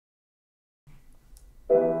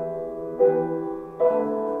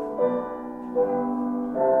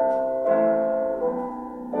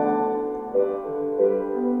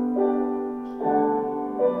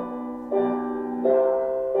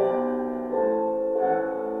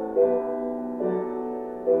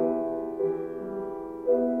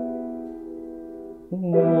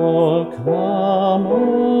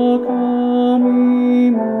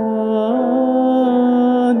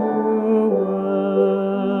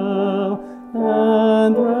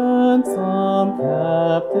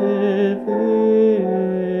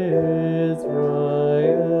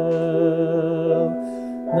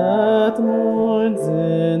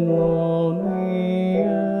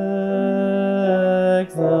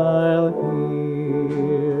exile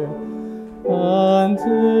here,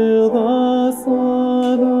 until the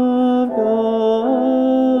Son of God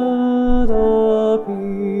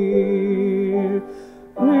appear.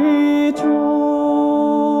 Rejoice,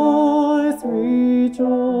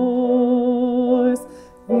 rejoice,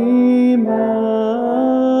 Emmanuel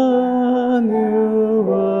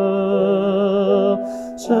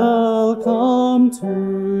shall come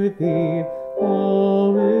to thee,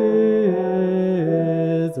 O Israel.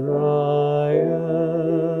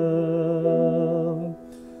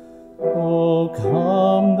 O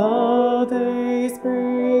come thou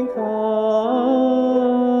dayspring, come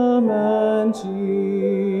and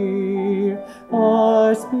cheer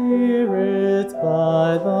our spirits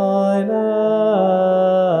by thine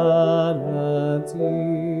advent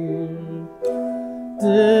here.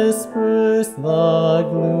 Disperse the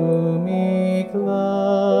gloomy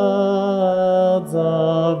clouds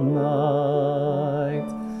of night,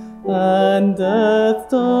 and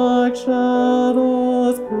death's dark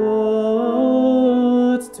shadows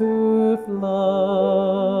put to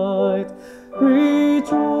flight.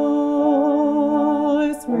 Rejoice,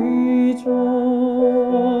 rejoice,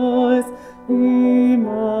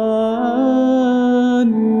 Emmanuel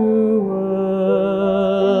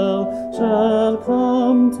shall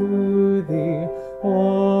come to thee,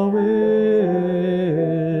 O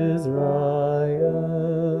Israel.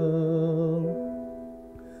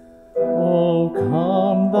 O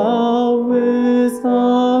come thou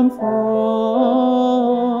wisdom from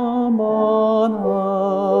on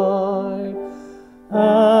high,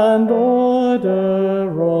 and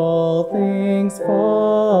order all things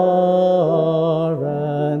far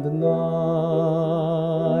and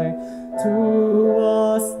nigh. To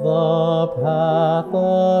us the path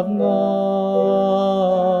of knowledge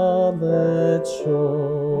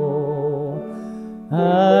show,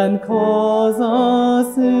 and cause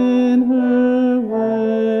us in her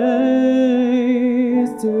ways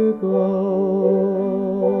to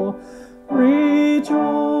go. Rejoice,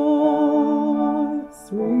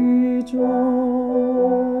 rejoice,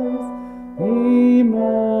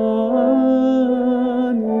 Emmanuel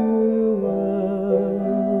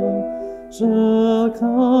shall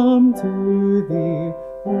come to thee,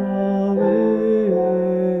 O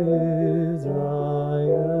Israel.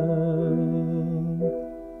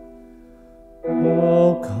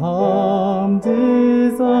 O come,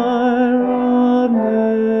 desire of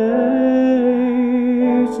nations,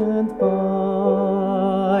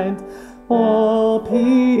 bind all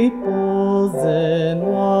peoples in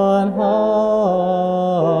one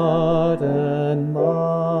heart and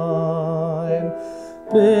mind.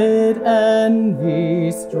 Bid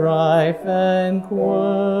envy, strife, and quarrel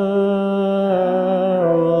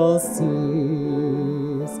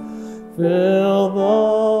cease. Fill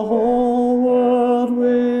the whole world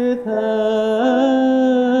with heaven's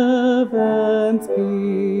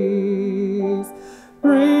peace.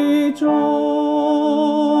 Rejoice,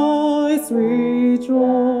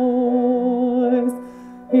 rejoice,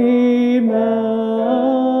 Emmanuel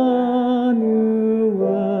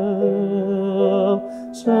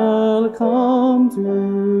shall come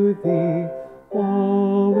to thee,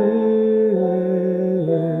 O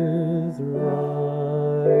Israel.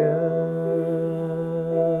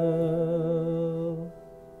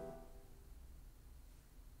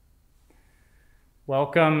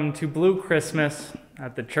 Welcome to Blue Christmas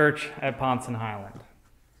at the church at Ponson Highland.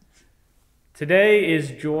 Today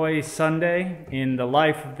is Joy Sunday in the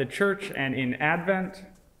life of the church and in Advent.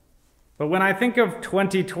 But when I think of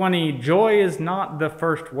 2020, joy is not the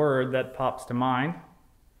first word that pops to mind.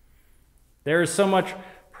 There is so much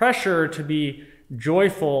pressure to be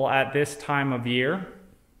joyful at this time of year.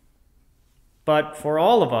 But for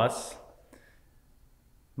all of us,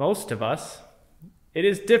 most of us, it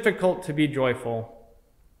is difficult to be joyful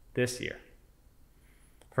this year.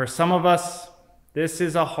 For some of us, this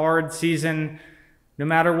is a hard season no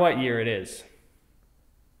matter what year it is.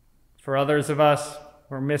 For others of us,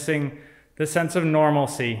 we're missing the sense of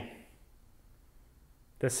normalcy,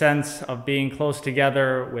 the sense of being close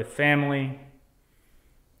together with family,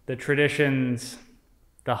 the traditions,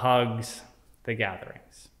 the hugs, the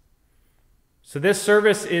gatherings. So this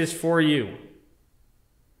service is for you.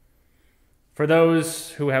 For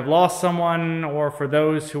those who have lost someone, or for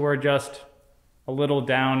those who are just a little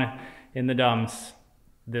down in the dumps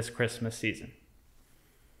this Christmas season.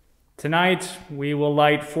 Tonight, we will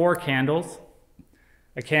light 4 candles: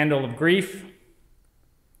 a candle of grief, a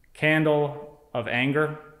candle of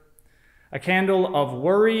anger, a candle of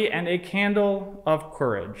worry, and a candle of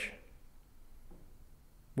courage.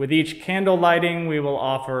 With each candle lighting, we will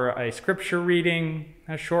offer a scripture reading,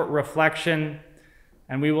 a short reflection,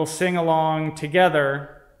 and we will sing along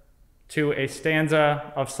together to a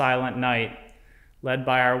stanza of Silent Night, led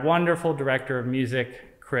by our wonderful director of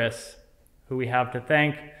music, Chris, who we have to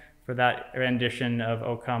thank for that rendition of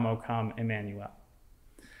O Come, Emmanuel.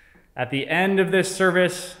 At the end of this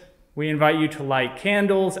service, we invite you to light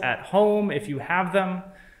candles at home if you have them,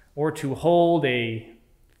 or to hold a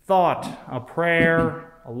thought, a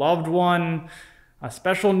prayer, a loved one, a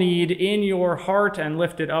special need in your heart and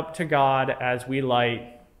lift it up to God as we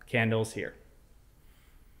light candles here.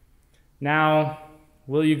 Now,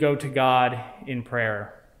 will you go to God in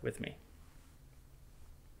prayer with me?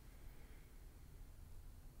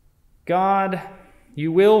 God,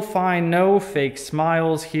 you will find no fake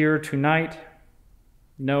smiles here tonight,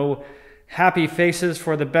 no happy faces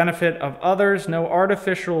for the benefit of others, no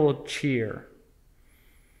artificial cheer.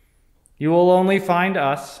 You will only find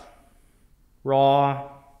us, raw,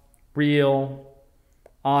 real,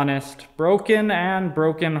 honest, broken, and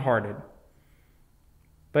broken-hearted.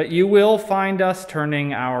 But you will find us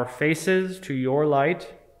turning our faces to your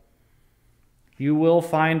light. You will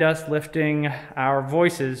find us lifting our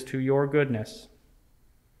voices to your goodness.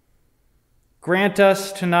 Grant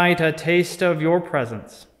us tonight a taste of your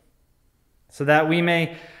presence, so that we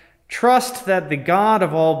may trust that the God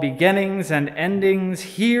of all beginnings and endings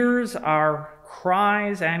hears our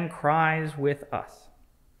cries and cries with us.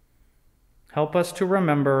 Help us to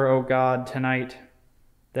remember, O God, tonight,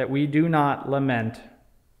 that we do not lament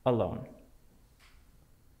alone.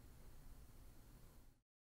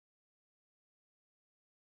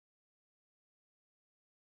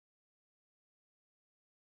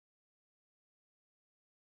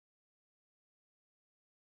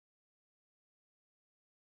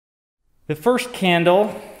 The first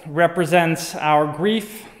candle represents our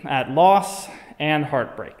grief at loss and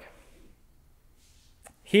heartbreak.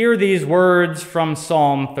 Hear these words from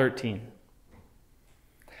Psalm 13.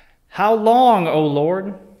 How long, O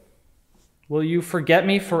Lord, will you forget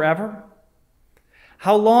me forever?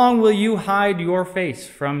 How long will you hide your face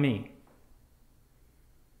from me?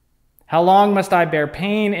 How long must I bear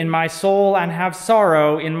pain in my soul and have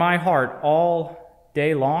sorrow in my heart all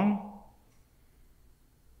day long?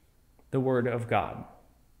 The word of God.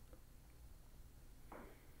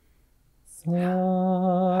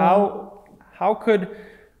 How could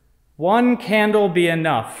one candle be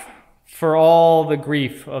enough for all the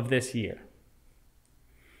grief of this year?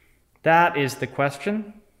 That is the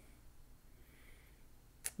question.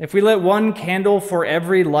 If we lit one candle for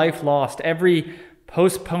every life lost, every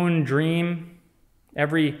postponed dream,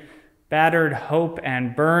 every battered hope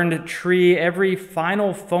and burned tree, every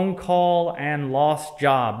final phone call and lost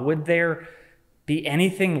job, would there be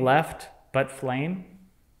anything left but flame?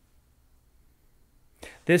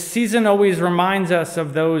 This season always reminds us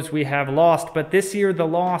of those we have lost, but this year the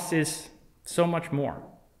loss is so much more.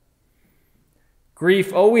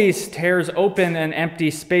 Grief always tears open an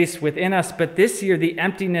empty space within us, but this year the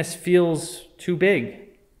emptiness feels too big.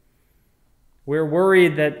 We're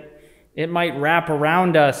worried that it might wrap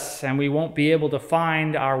around us and we won't be able to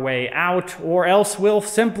find our way out, or else we'll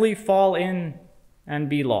simply fall in and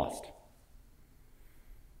be lost.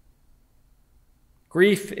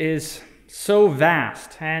 Grief is so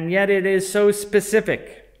vast, and yet it is so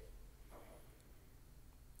specific.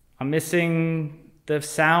 I'm missing the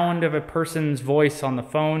sound of a person's voice on the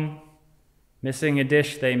phone, missing a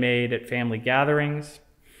dish they made at family gatherings,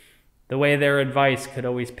 the way their advice could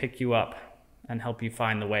always pick you up and help you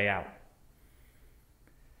find the way out.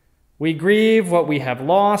 We grieve what we have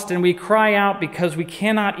lost, and we cry out because we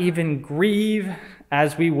cannot even grieve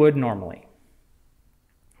as we would normally.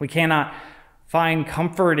 We cannot find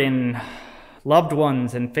comfort in loved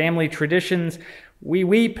ones and family traditions. We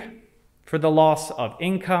weep for the loss of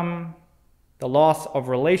income, the loss of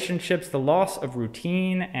relationships, the loss of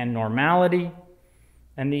routine and normality,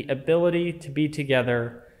 and the ability to be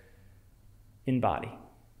together in body.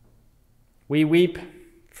 We weep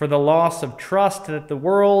for the loss of trust that the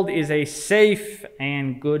world is a safe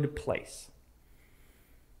and good place.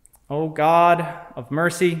 O God of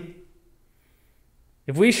mercy,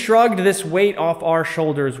 if we shrugged this weight off our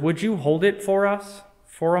shoulders, would you hold it for us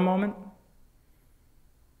for a moment?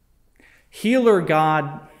 Healer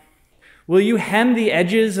God, will you hem the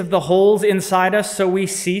edges of the holes inside us so we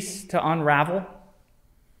cease to unravel?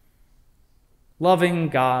 Loving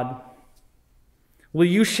God, will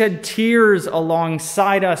you shed tears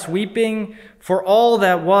alongside us, weeping for all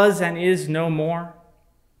that was and is no more?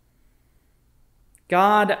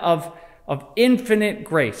 God of infinite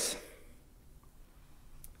grace,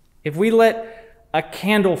 if we lit a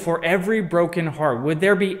candle for every broken heart, would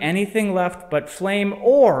there be anything left but flame?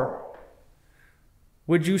 Or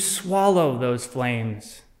Would you swallow those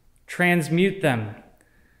flames, transmute them,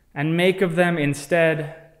 and make of them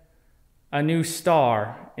instead a new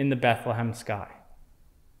star in the Bethlehem sky?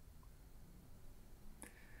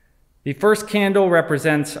 The first candle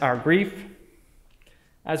represents our grief.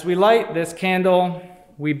 As we light this candle,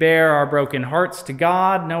 we bare our broken hearts to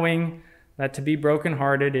God, knowing that to be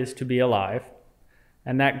brokenhearted is to be alive,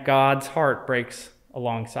 and that God's heart breaks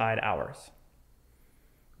alongside ours.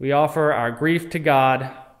 We offer our grief to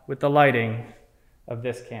God with the lighting of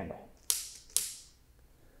this candle.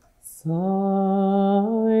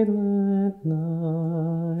 Silent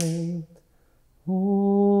night,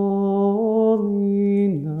 holy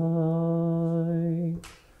night,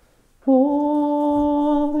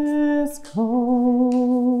 all is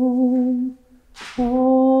calm,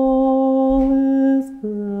 all is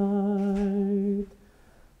bright,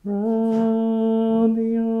 round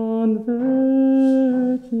yon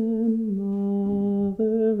virgin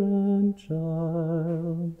mother and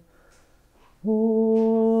child,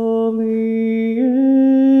 holy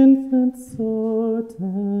infant, so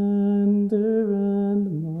tender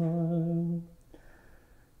and mild,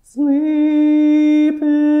 sleep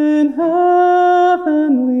in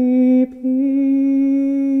heavenly peace,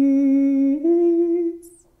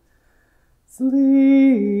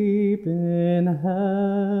 sleep in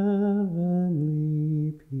heavenly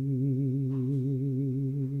peace.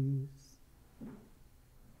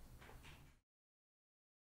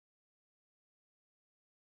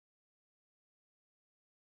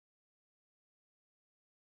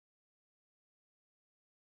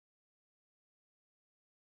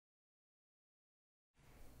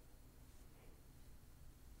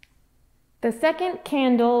 The second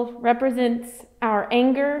candle represents our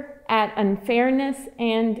anger at unfairness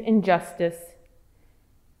and injustice.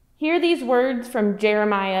 Hear these words from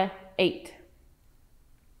Jeremiah 8.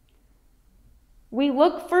 We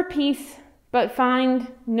look for peace, but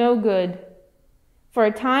find no good, for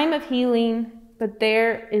a time of healing, but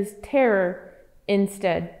there is terror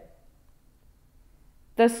instead.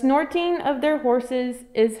 The snorting of their horses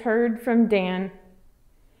is heard from Dan,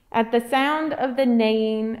 at the sound of the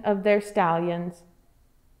neighing of their stallions.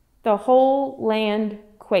 The whole land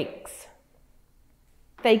quakes.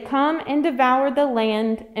 They come and devour the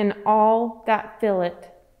land and all that fill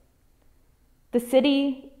it, the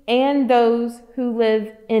city and those who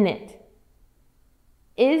live in it.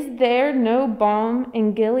 Is there no balm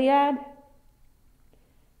in Gilead?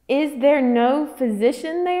 Is there no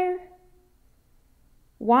physician there?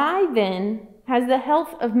 Why then has the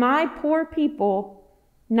health of my poor people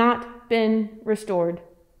not been restored?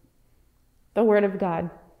 The word of God.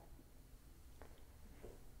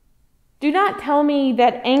 Do not tell me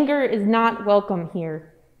that anger is not welcome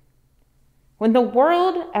here. When the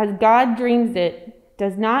world as God dreams it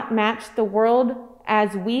does not match the world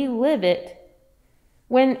as we live it,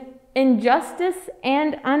 when injustice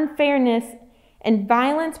and unfairness and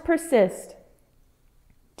violence persist,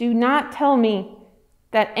 do not tell me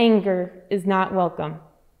that anger is not welcome.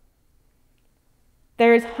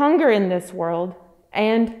 There is hunger in this world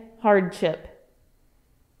and hardship.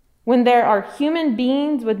 When there are human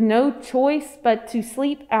beings with no choice but to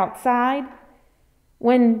sleep outside,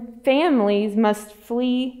 when families must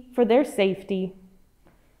flee for their safety,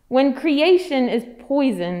 when creation is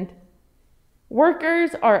poisoned,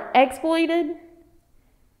 workers are exploited,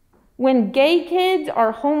 when gay kids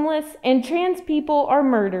are homeless and trans people are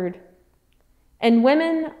murdered, and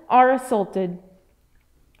women are assaulted,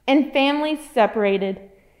 and families separated,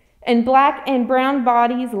 and black and brown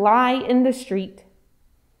bodies lie in the street,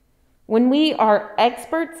 when we are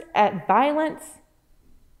experts at violence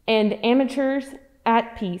and amateurs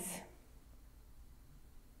at peace,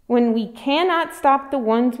 when we cannot stop the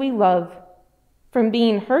ones we love from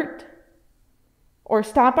being hurt or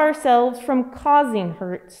stop ourselves from causing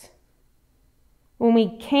hurts, when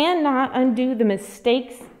we cannot undo the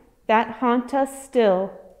mistakes that haunt us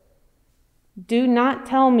still, do not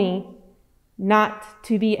tell me not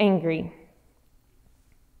to be angry.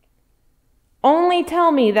 Only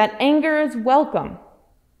tell me that anger is welcome,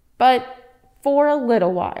 but for a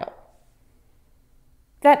little while.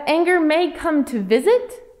 That anger may come to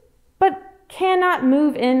visit, but cannot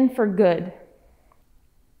move in for good.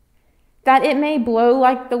 That it may blow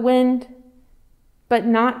like the wind, but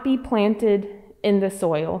not be planted in the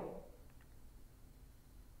soil.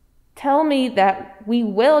 Tell me that we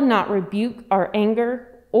will not rebuke our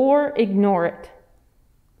anger or ignore it.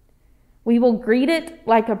 We will greet it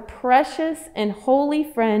like a precious and holy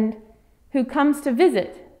friend who comes to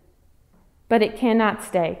visit, but it cannot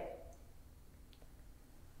stay.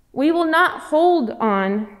 We will not hold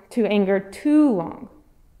on to anger too long.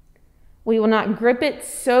 We will not grip it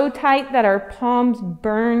so tight that our palms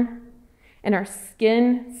burn and our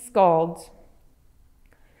skin scalds.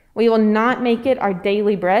 We will not make it our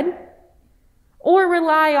daily bread or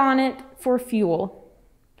rely on it for fuel,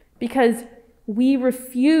 because we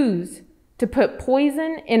refuse to put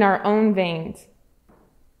poison in our own veins.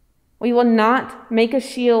 We will not make a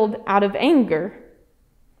shield out of anger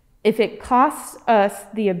if it costs us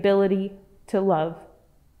the ability to love.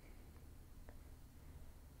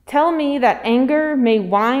 Tell me that anger may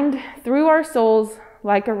wind through our souls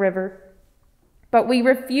like a river, but we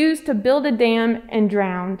refuse to build a dam and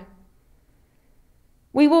drown.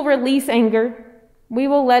 We will release anger. We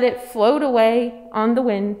will let it float away on the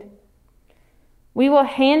wind. We will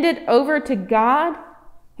hand it over to God,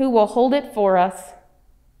 who will hold it for us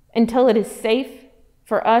until it is safe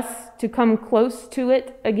for us to come close to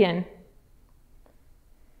it again.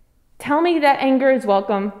 Tell me that anger is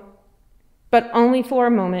welcome, but only for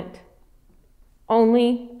a moment,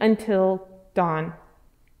 only until dawn.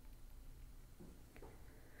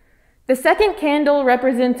 The second candle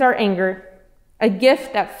represents our anger, a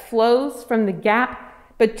gift that flows from the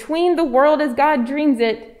gap between the world as God dreams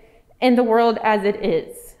it and the world as it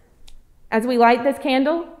is. As we light this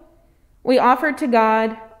candle, we offer to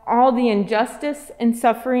God all the injustice and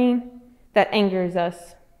suffering that angers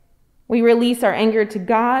us. We release our anger to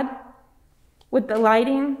God with the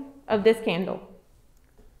lighting of this candle.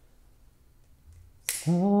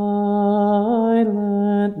 Silent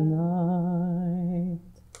night,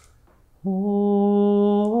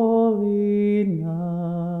 holy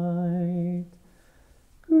night,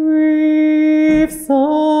 griefs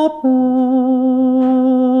abound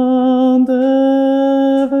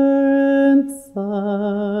ever in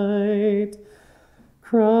sight.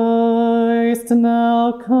 Christ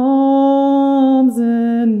now comes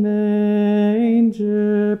in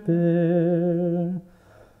manger bare,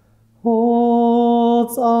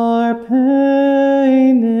 holds our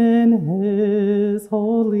pain in his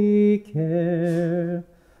holy care.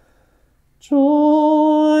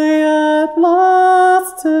 Joy at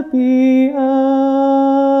last to be ours,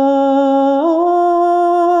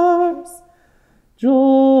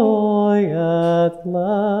 joy at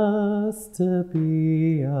last to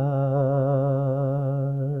be ours.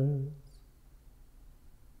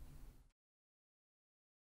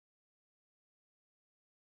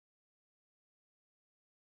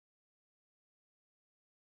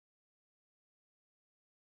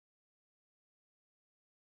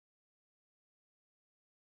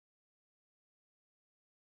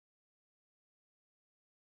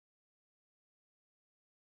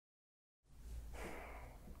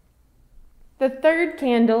 The third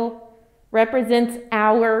candle represents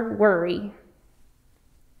our worry.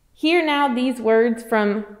 Hear now these words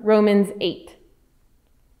from Romans 8.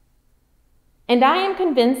 And I am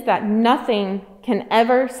convinced that nothing can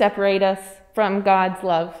ever separate us from God's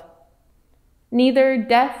love. Neither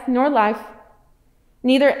death nor life,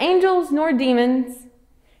 neither angels nor demons,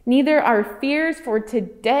 neither our fears for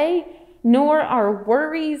today nor our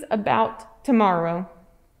worries about tomorrow.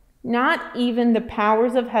 Not even the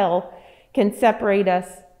powers of hell can separate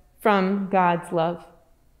us from God's love.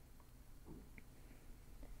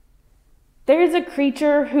 There's a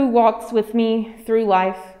creature who walks with me through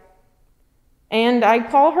life, and I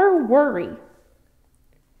call her worry.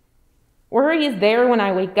 Worry is there when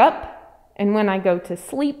I wake up and when I go to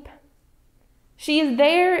sleep. She is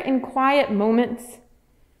there in quiet moments.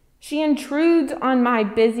 She intrudes on my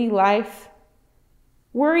busy life.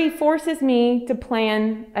 Worry forces me to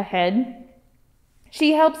plan ahead.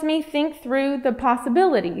 She helps me think through the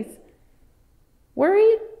possibilities.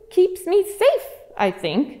 Worry keeps me safe, I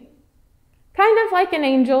think. Kind of like an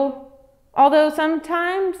angel, although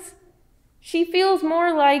sometimes she feels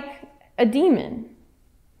more like a demon.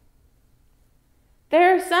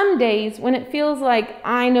 There are some days when it feels like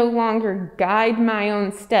I no longer guide my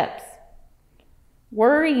own steps.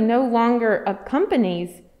 Worry no longer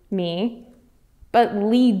accompanies me, but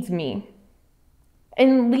leads me.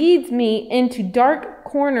 And leads me into dark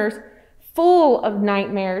corners full of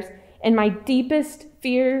nightmares and my deepest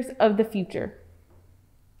fears of the future.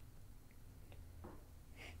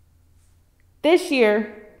 This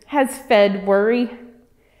year has fed worry,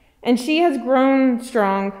 and she has grown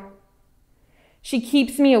strong. She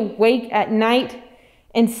keeps me awake at night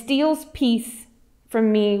and steals peace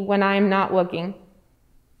from me when I am not looking.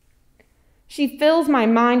 She fills my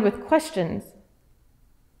mind with questions.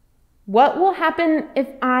 What will happen if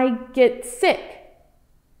I get sick?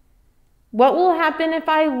 What will happen if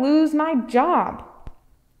I lose my job?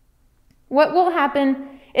 What will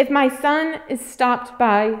happen if my son is stopped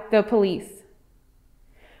by the police?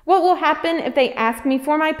 What will happen if they ask me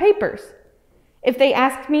for my papers? If they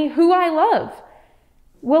ask me who I love,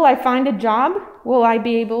 will I find a job? Will I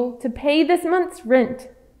be able to pay this month's rent?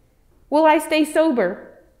 Will I stay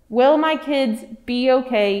sober? Will my kids be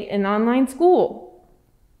okay in online school?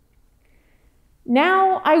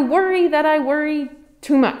 Now I worry that I worry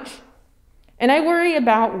too much. And I worry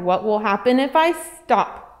about what will happen if I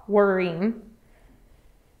stop worrying.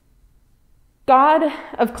 God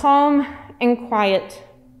of calm and quiet,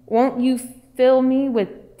 won't you fill me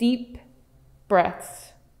with deep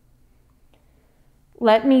breaths?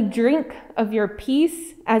 Let me drink of your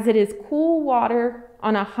peace as it is cool water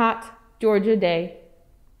on a hot Georgia day.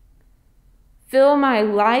 Fill my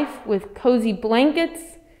life with cozy blankets,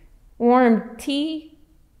 warm tea,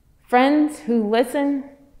 friends who listen,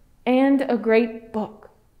 and a great book.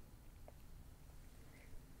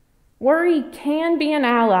 Worry can be an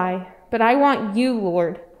ally, but I want you,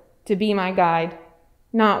 Lord, to be my guide,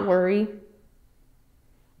 not worry.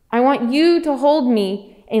 I want you to hold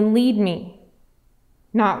me and lead me,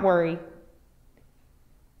 not worry.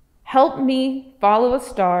 Help me follow a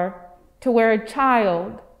star to where a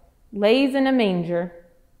child lays in a manger,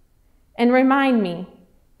 and remind me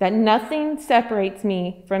that nothing separates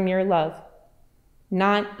me from your love,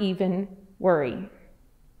 not even worry.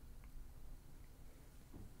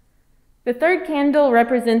 The third candle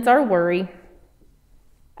represents our worry.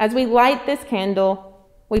 As we light this candle,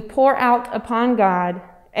 we pour out upon God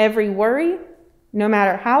every worry, no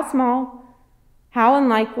matter how small, how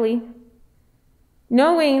unlikely,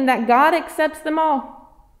 knowing that God accepts them all.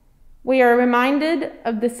 We are reminded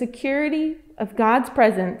of the security of God's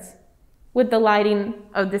presence with the lighting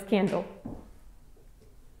of this candle.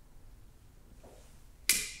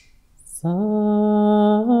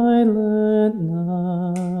 Silent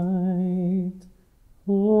night,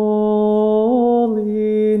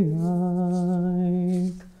 holy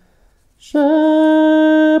night,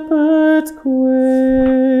 shepherds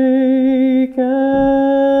quake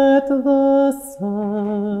at the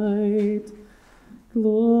sight,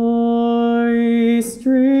 glory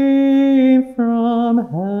stream from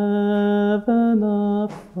heaven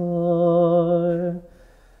afar,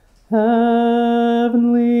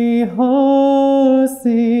 heavenly hosts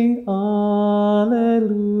sing Alleluia.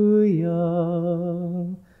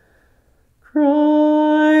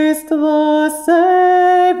 Christ the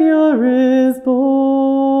Savior is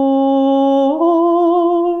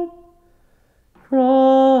born.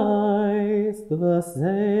 Christ the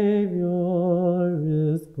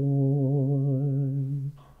Savior is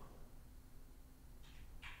born.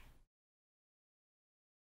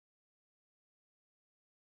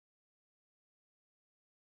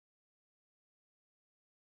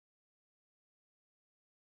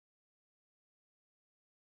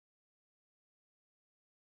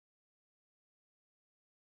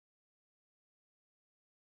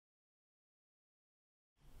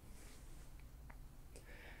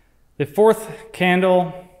 The fourth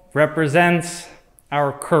candle represents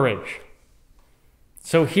our courage.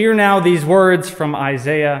 So hear now these words from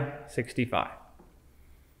Isaiah 65.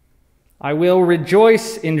 I will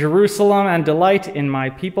rejoice in Jerusalem and delight in my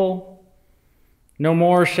people. No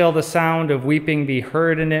more shall the sound of weeping be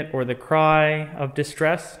heard in it, or the cry of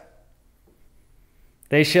distress.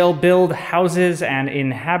 They shall build houses and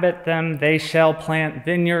inhabit them. They shall plant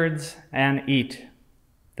vineyards and eat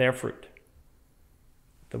their fruit.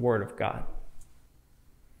 The word of God.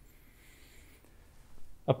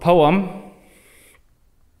 A poem.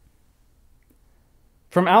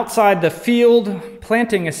 From outside the field,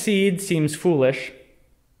 planting a seed seems foolish.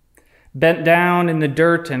 Bent down in the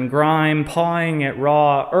dirt and grime, pawing at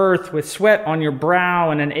raw earth, with sweat on your brow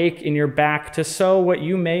and an ache in your back, to sow what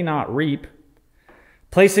you may not reap.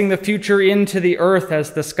 Placing the future into the earth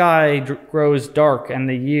as the sky grows dark and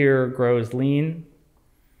the year grows lean.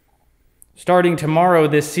 Starting tomorrow,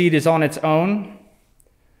 this seed is on its own.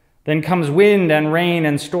 Then comes wind and rain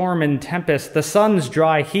and storm and tempest, the sun's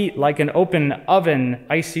dry heat like an open oven,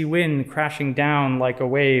 icy wind crashing down like a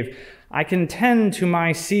wave. I can tend to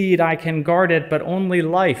my seed, I can guard it, but only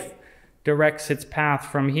life directs its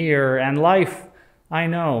path from here. And life, I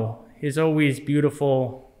know, is always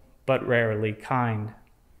beautiful, but rarely kind.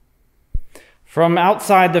 From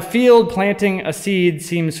outside the field, planting a seed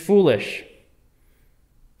seems foolish.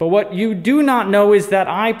 But what you do not know is that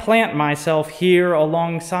I plant myself here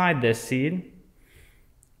alongside this seed.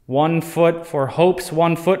 1 foot for hopes,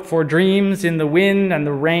 1 foot for dreams, in the wind and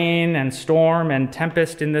the rain and storm and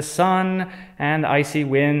tempest, in the sun and icy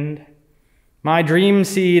wind. My dream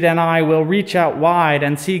seed and I will reach out wide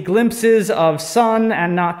and see glimpses of sun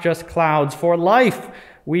and not just clouds. For life,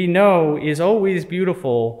 we know, is always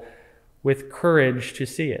beautiful with courage to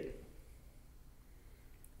see it.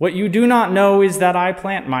 What you do not know is that I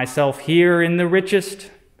plant myself here in the richest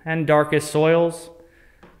and darkest soils,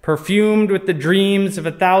 perfumed with the dreams of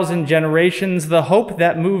 1,000 generations, the hope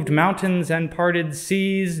that moved mountains and parted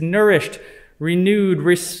seas, nourished, renewed,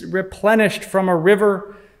 replenished from a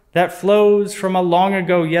river that flows from a long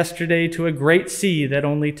ago yesterday to a great sea that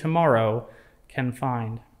only tomorrow can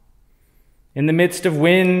find. In the midst of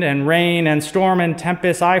wind and rain and storm and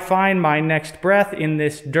tempest, I find my next breath. In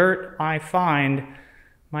this dirt, I find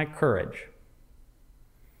my courage.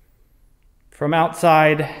 From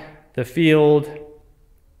outside the field,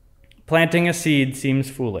 planting a seed seems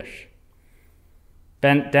foolish.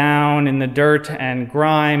 Bent down in the dirt and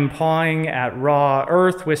grime, pawing at raw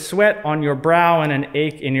earth with sweat on your brow and an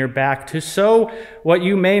ache in your back, to sow what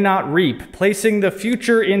you may not reap, placing the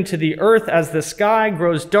future into the earth as the sky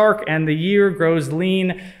grows dark and the year grows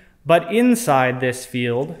lean. But inside this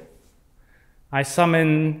field, I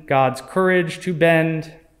summon God's courage to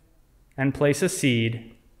bend and place a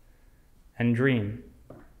seed and dream.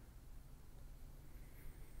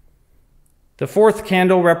 The fourth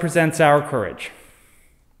candle represents our courage.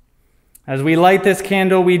 As we light this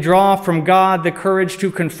candle, we draw from God the courage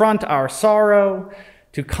to confront our sorrow,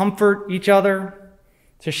 to comfort each other,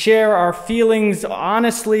 to share our feelings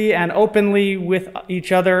honestly and openly with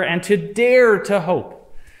each other, and to dare to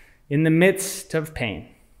hope in the midst of pain.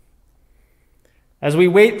 As we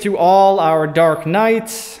wait through all our dark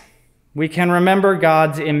nights, we can remember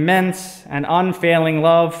God's immense and unfailing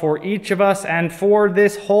love for each of us and for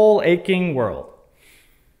this whole aching world.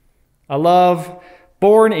 A love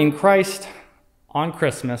born in Christ on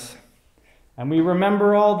Christmas. And we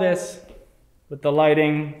remember all this with the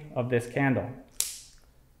lighting of this candle.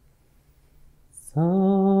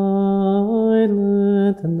 Silent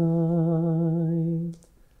night,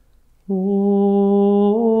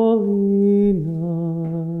 holy night,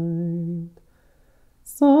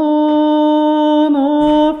 Son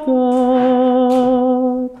of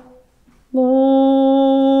God,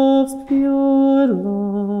 love's pure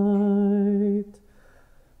light,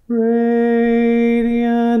 radiant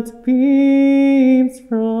beams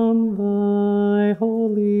from thy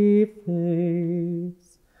holy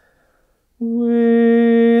face,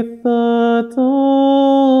 with the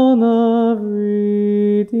dawn of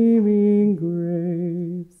redeeming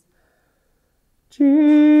grace.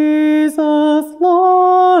 Jesus,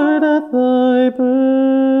 Lord, at thy birth,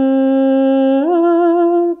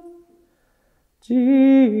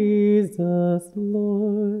 Jesus,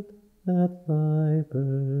 Lord, at thy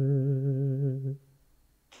birth.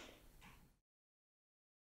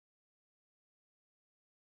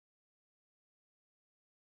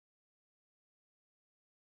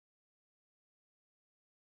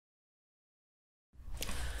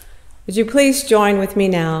 Would you please join with me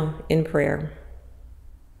now in prayer?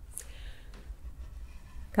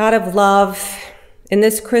 God of love, in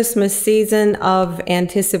this Christmas season of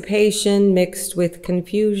anticipation mixed with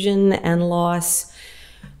confusion and loss,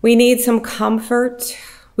 we need some comfort.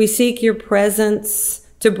 We seek your presence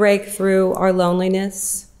to break through our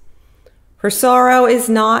loneliness. For sorrow is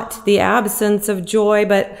not the absence of joy,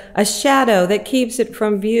 but a shadow that keeps it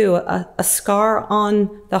from view, a scar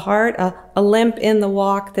on the heart, a limp in the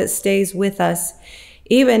walk that stays with us,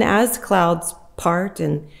 even as clouds part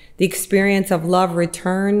and the experience of love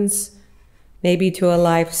returns, maybe to a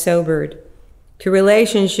life sobered, to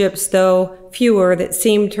relationships, though fewer, that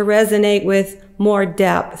seem to resonate with more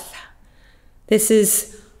depth. This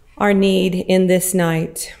is our need in this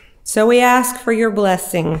night. So we ask for your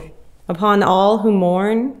blessing upon all who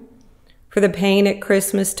mourn, for the pain at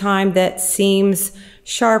Christmas time that seems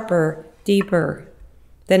sharper, deeper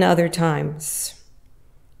than other times.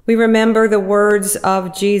 We remember the words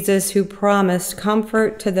of Jesus, who promised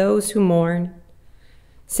comfort to those who mourn,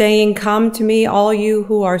 saying, "Come to me, all you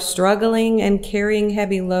who are struggling and carrying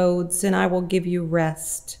heavy loads, and I will give you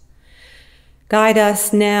rest." Guide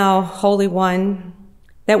us now, Holy One,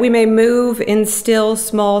 that we may move in still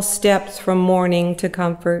small steps from mourning to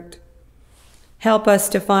comfort. Help us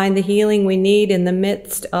to find the healing we need in the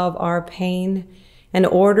midst of our pain and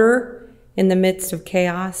order in the midst of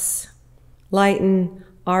chaos. Lighten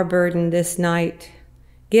our burden this night.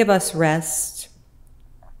 Give us rest.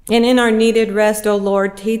 And in our needed rest, O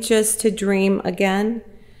Lord, teach us to dream again.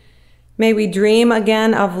 May we dream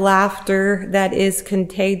again of laughter that is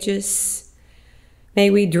contagious.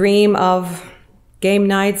 May we dream of game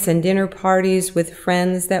nights and dinner parties with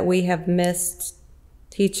friends that we have missed.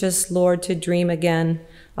 Teach us, Lord, to dream again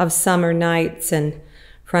of summer nights and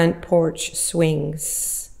front porch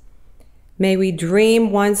swings. May we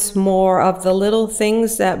dream once more of the little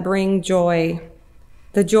things that bring joy,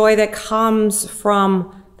 the joy that comes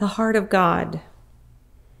from the heart of God.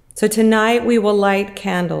 So tonight we will light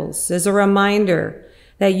candles as a reminder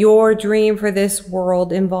that your dream for this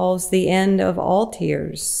world involves the end of all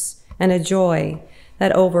tears and a joy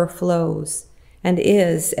that overflows and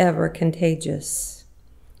is ever contagious.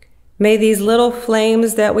 May these little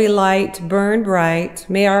flames that we light burn bright.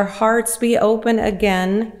 May our hearts be open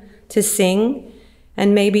again to sing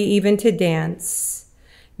and maybe even to dance.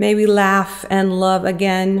 May we laugh and love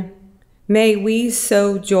again. May we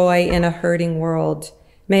sow joy in a hurting world.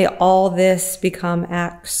 May all this become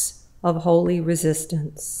acts of holy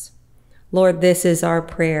resistance. Lord, this is our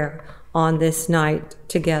prayer on this night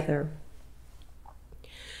together.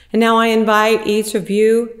 And now I invite each of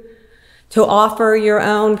you to offer your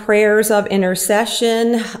own prayers of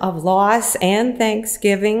intercession, of loss, and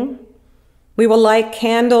thanksgiving. We will light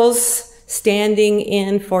candles standing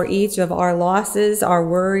in for each of our losses, our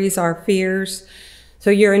worries, our fears. So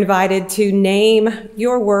you're invited to name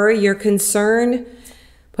your worry, your concern.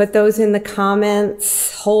 Put those in the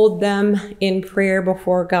comments. Hold them in prayer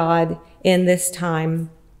before God in this time.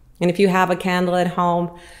 And if you have a candle at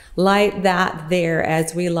home, light that there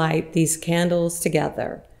as we light these candles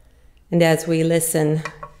together and as we listen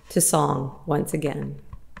to song once again.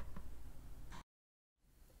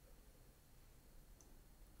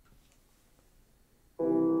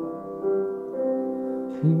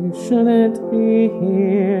 You shouldn't be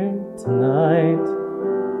here tonight.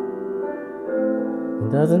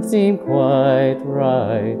 It doesn't seem quite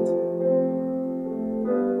right.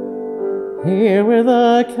 Here where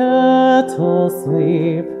the cattle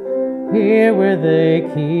sleep, here where they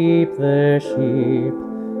keep their sheep,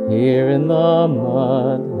 here in the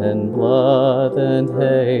mud and blood and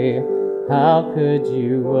hay. How could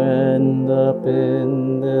you end up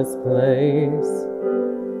in this place?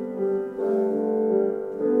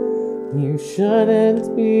 You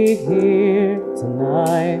shouldn't be here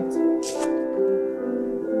tonight.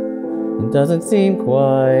 It doesn't seem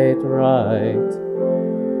quite right.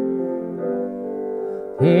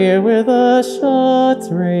 Here where the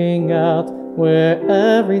shots ring out, where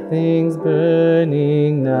everything's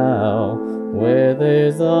burning now, where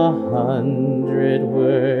there's 100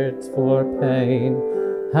 words for pain.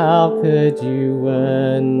 How could you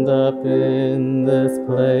end up in this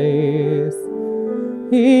place?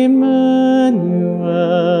 Emmanuel,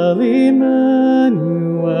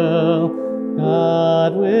 Emmanuel,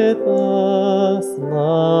 God with us,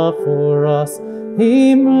 love for us.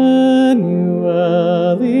 Emmanuel,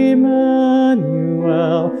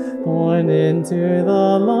 Emmanuel, born into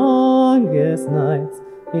the longest nights.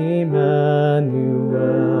 Emmanuel.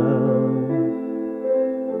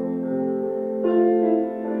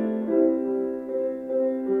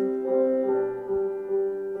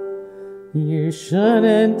 You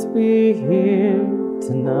shouldn't be here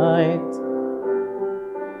tonight.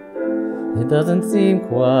 It doesn't seem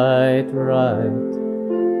quite right.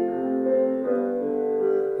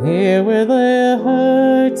 Here where the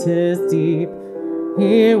hurt is deep,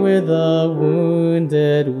 here where the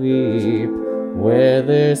wounded weep, where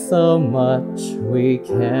there's so much we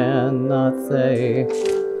cannot say.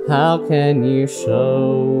 How can you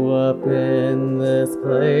show up in this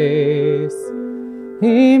place?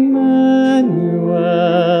 Emmanuel,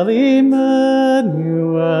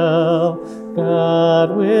 Emmanuel,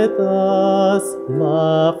 God with us,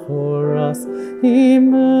 love for us.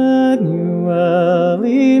 Emmanuel,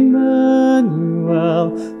 Emmanuel,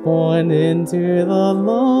 born into the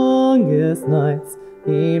longest nights.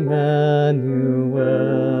 Emmanuel.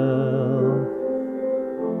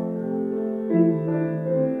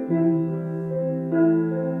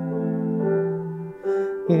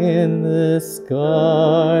 In this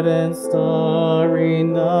garden starry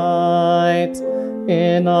night,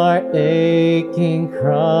 in our aching,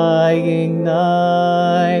 crying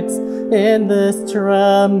nights, in this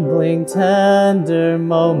trembling, tender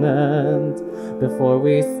moment, before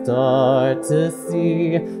we start to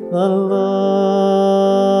see the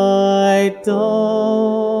light dawn.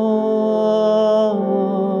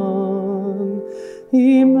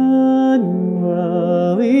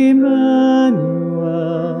 Emmanuel, Emmanuel,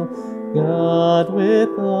 God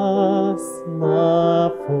with us,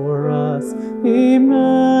 love for us.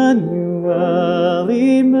 Emmanuel,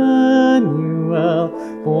 Emmanuel,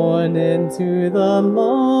 born into the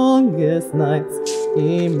longest nights.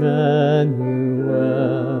 Emmanuel,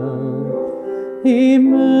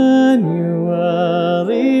 Emmanuel,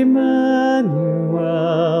 Emmanuel,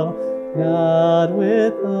 God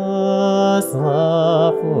with us,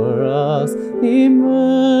 love for us.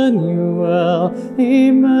 Emmanuel,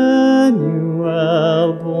 Emmanuel,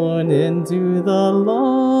 born into the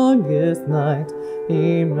longest night.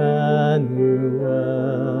 Emmanuel.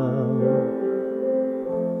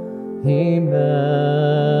 Emmanuel,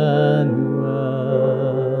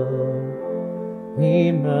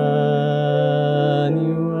 Emmanuel,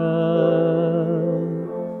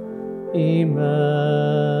 Emmanuel.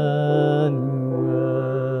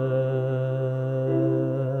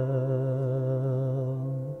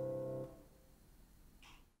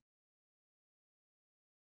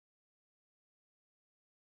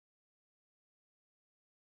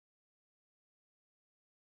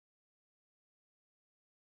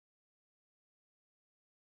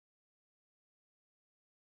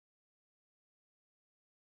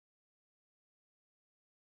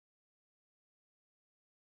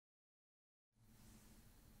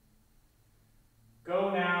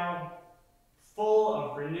 Go now, full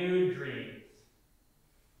of renewed dreams.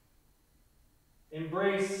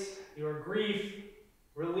 Embrace your grief,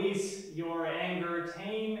 release your anger,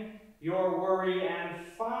 tame your worry, and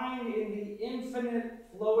find in the infinite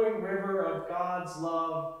flowing river of God's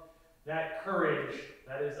love that courage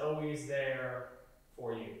that is always there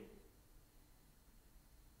for you.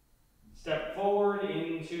 Step forward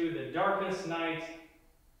into the darkest night,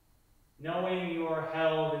 knowing you are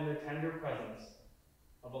held in the tender presence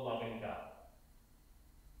of a loving God.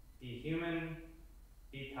 Be human,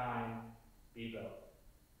 be kind, be both.